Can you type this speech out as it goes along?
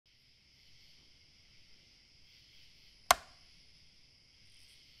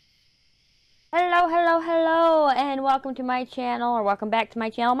and welcome to my channel, or welcome back to my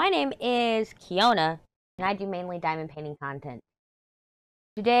channel. My name is Keona, and I do mainly diamond painting content.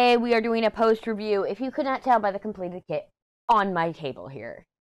 Today we are doing a post review, if you could not tell by the completed kit on my table here.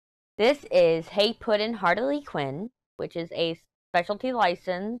 This is Hey Puddin Harley Quinn, which is a specialty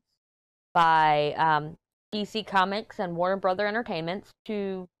license by DC Comics and Warner Brother Entertainments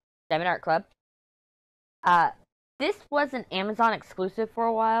to Diamond Art Club. This was an Amazon exclusive for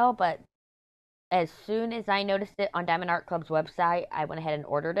a while, but as soon as I noticed it on Diamond Art Club's website, I went ahead and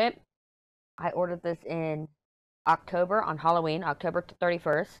ordered it. I ordered this in October on Halloween, October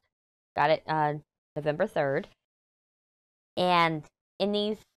 31st. Got it November 3rd. And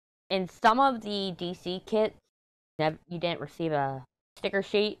in some of the DC kits, you didn't receive a sticker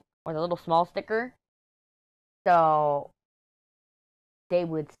sheet or the little small sticker. So they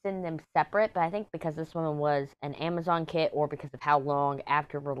would send them separate, but I think because this one was an Amazon kit or because of how long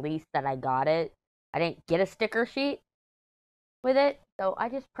after release that I got it, I didn't get a sticker sheet with it, so I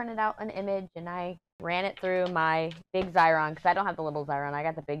just printed out an image and I ran it through my big Xyron, because I don't have the little Xyron, I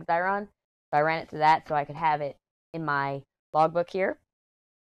got the big Xyron, so I ran it through that so I could have it in my logbook here.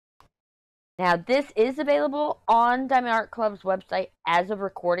 Now, this is available on Diamond Art Club's website as of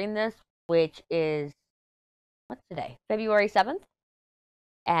recording this, which is, what's today? February 7th?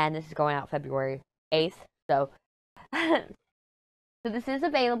 And this is going out February 8th, so so this is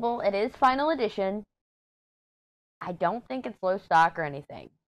available. It is final edition. I don't think it's low stock or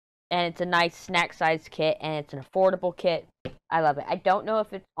anything. And it's a nice snack size kit, and it's an affordable kit. I love it. I don't know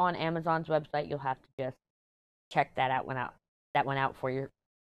if it's on Amazon's website. You'll have to just check that one out for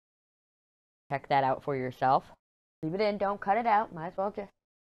yourself. Leave it in, don't cut it out. Might as well just.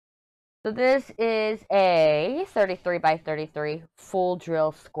 So this is a 33 by 33 full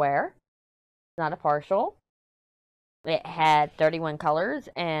drill square. It's not a partial. It had 31 colors,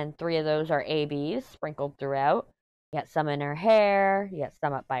 and 3 of those are ABs sprinkled throughout. You got some in her hair, you got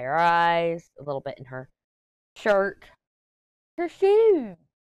some up by her eyes, a little bit in her shirt, her shoes.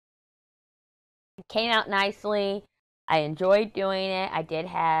 It came out nicely. I enjoyed doing it. I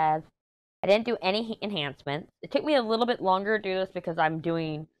didn't do any enhancements. It took me a little bit longer to do this because I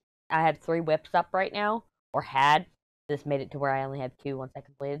have 3 whips up right now, or had. This made it to where I only have 2 once I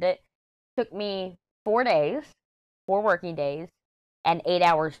completed it. It took me 4 days. 4 working days, and 8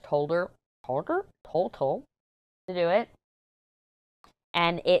 hours total to do it.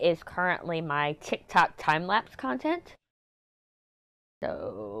 And it is currently my TikTok time-lapse content.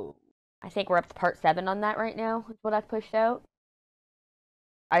 So, I think we're up to part 7 on that right now, is what I've pushed out.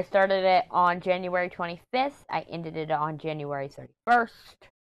 I started it on January 25th. I ended it on January 31st.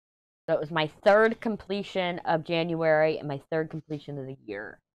 So it was my 3rd completion of January and my 3rd completion of the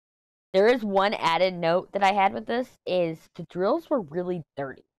year. There is one added note that I had with this, is the drills were really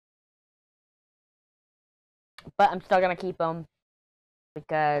dirty. But I'm still going to keep them,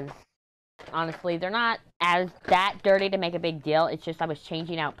 because, honestly, they're not that dirty to make a big deal. It's just I was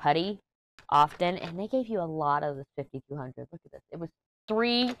changing out putty often, and they gave you a lot of this 5200. Look at this. It was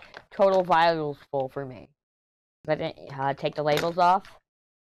 3 total vials full for me. I didn't take the labels off.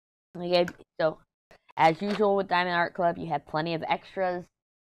 So, as usual with Diamond Art Club, you have plenty of extras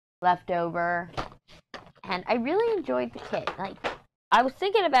left over, and I really enjoyed the kit. Like, I was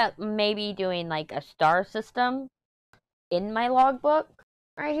thinking about maybe doing like a star system in my logbook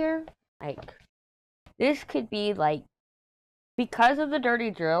right here. Like, this could be like, because of the dirty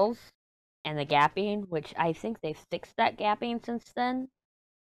drills and the gapping, which I think they've fixed that gapping since then,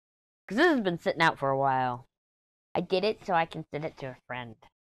 because this has been sitting out for a while. I did it so I can send it to a friend.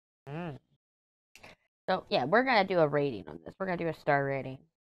 So yeah, we're gonna do a rating on this. We're gonna do a star rating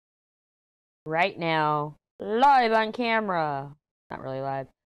right now, live on camera. Not really live.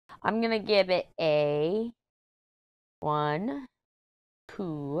 I'm gonna give it a 1,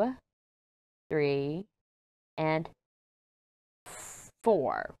 2, 3, and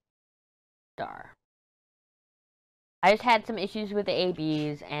 4 star. I just had some issues with the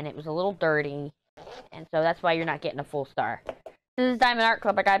ABs, and it was a little dirty, and so that's why you're not getting a full star. This is Diamond Art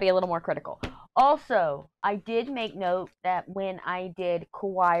Club. I gotta be a little more critical. Also, I did make note that when I did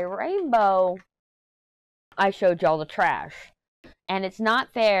Kawaii Rainbow, I showed y'all the trash. And it's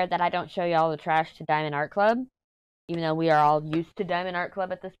not fair that I don't show y'all the trash to Diamond Art Club, even though we are all used to Diamond Art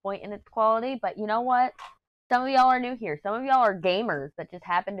Club at this point in its quality. But you know what? Some of y'all are new here. Some of y'all are gamers that just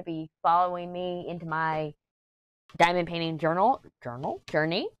happen to be following me into my diamond painting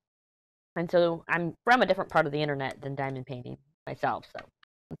journey. And so I'm from a different part of the internet than diamond painting myself. So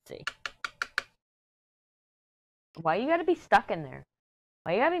let's see. Why you gotta be stuck in there?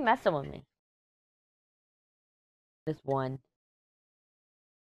 Why you gotta be messing with me? This one.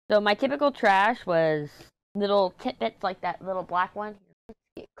 So my typical trash was little tidbits like that little black one. Let's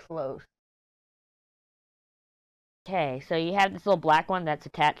get close. Okay, so you have this little black one that's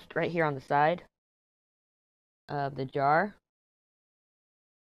attached right here on the side of the jar,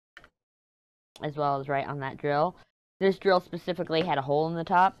 as well as right on that drill. This drill specifically had a hole in the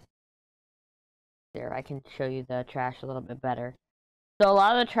top. There, I can show you the trash a little bit better. So a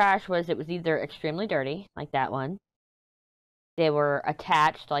lot of the trash was either extremely dirty, like that one. They were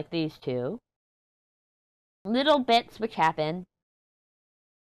attached, like these two. Little bits, which happen.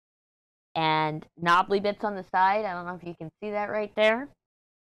 And knobbly bits on the side. I don't know if you can see that right there.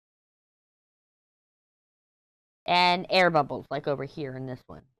 And air bubbles, like over here in this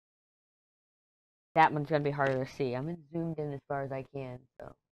one. That one's going to be harder to see. I'm zoomed in as far as I can,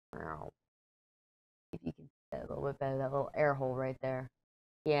 so if you can see that a little bit better, that little air hole right there.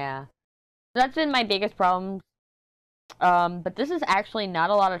 Yeah. So that's been my biggest problem. But this is actually not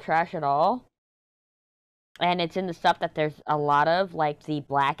a lot of trash at all. And it's in the stuff that there's a lot of, like the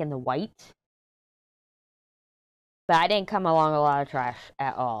black and the white. But I didn't come along a lot of trash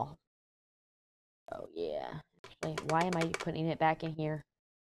at all. Oh, yeah. Actually, why am I putting it back in here?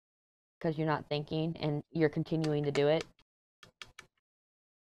 Because you're not thinking and you're continuing to do it.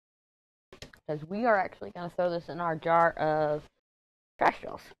 Because we are actually going to throw this in our jar of trash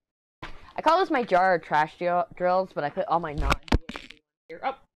drills. I call this my jar of trash drills, but I put all my non-drills here.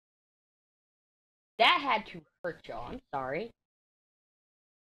 Oh! That had to hurt y'all. I'm sorry.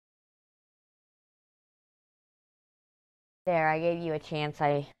 There, I gave you a chance.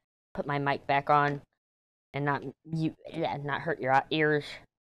 I put my mic back on and not hurt your ears.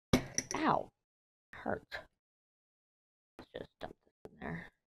 Ow. Hurt. Let's just dump this in there.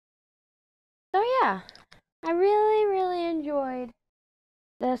 So yeah, I really, really enjoyed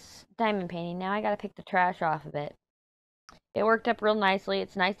this diamond painting. Now I gotta pick the trash off of it. It worked up real nicely.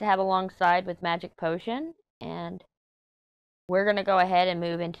 It's nice to have alongside with Magic Potion. And we're gonna go ahead and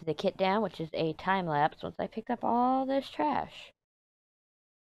move into the kit down, which is a time-lapse, once I picked up all this trash.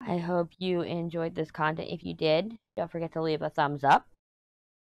 I hope you enjoyed this content. If you did, don't forget to leave a thumbs up.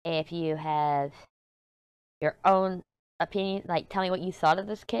 If you have your own opinion, like tell me what you thought of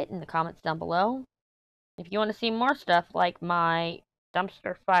this kit in the comments down below. If you want to see more stuff like my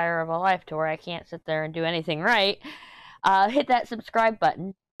dumpster fire of a life tour, I can't sit there and do anything right, hit that subscribe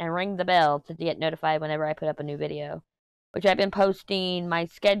button and ring the bell to get notified whenever I put up a new video, which I've been posting my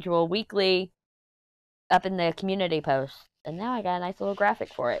schedule weekly up in the community posts, and now I got a nice little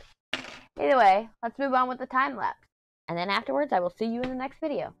graphic for it. Either way, let's move on with the time lapse, and then afterwards I will see you in the next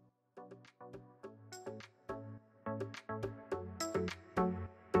video.